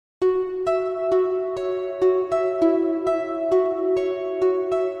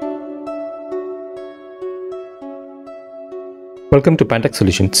Welcome to Pantech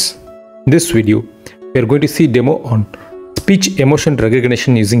Solutions. In this video, we are going to see demo on speech emotion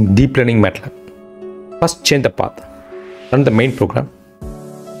recognition using deep learning Matlab. First, change the path. Run the main program.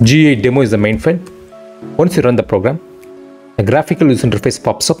 GUI demo is the main file. Once you run the program, a graphical user interface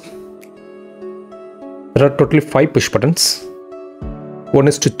pops up. There are totally 5 push buttons. One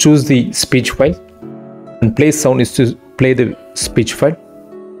is to choose the speech file, and play sound is to play the speech file,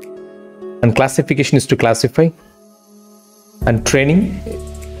 and classification is to classify, and training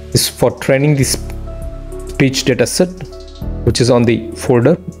is for training this speech dataset, which is on the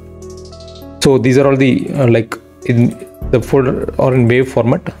folder. So these are all the like in the folder or in wave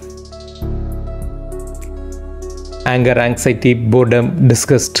format. Anger, anxiety, boredom,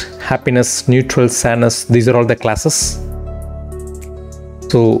 disgust, happiness, neutral, sadness, these are all the classes.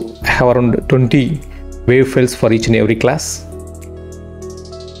 So I have around 20 wave files for each and every class.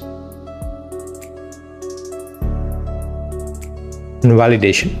 And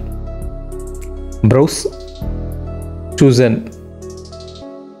validation. Browse, choose an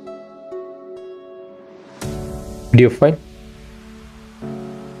video file,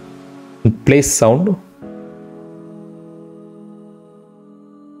 and play sound.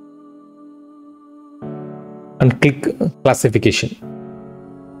 And click classification.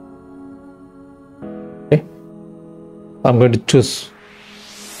 Okay, I'm going to choose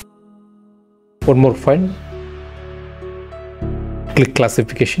one more file. Click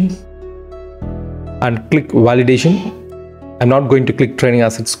classification and click validation. I'm not going to click training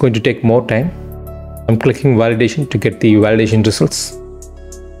as it's going to take more time. I'm clicking validation to get the validation results.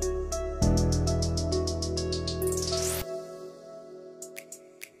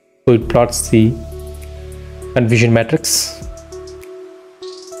 So it plots the confusion matrix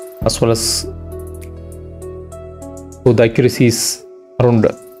as well as, so the accuracy is around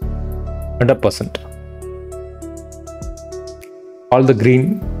 100%. All the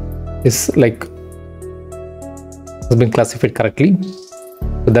green is like has been classified correctly,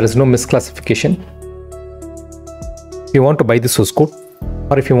 so there is no misclassification. If you want to buy the source code,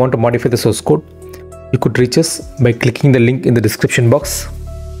 or if you want to modify the source code, you could reach us by clicking the link in the description box.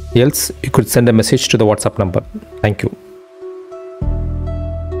 Else, you could send a message to the WhatsApp number. Thank you.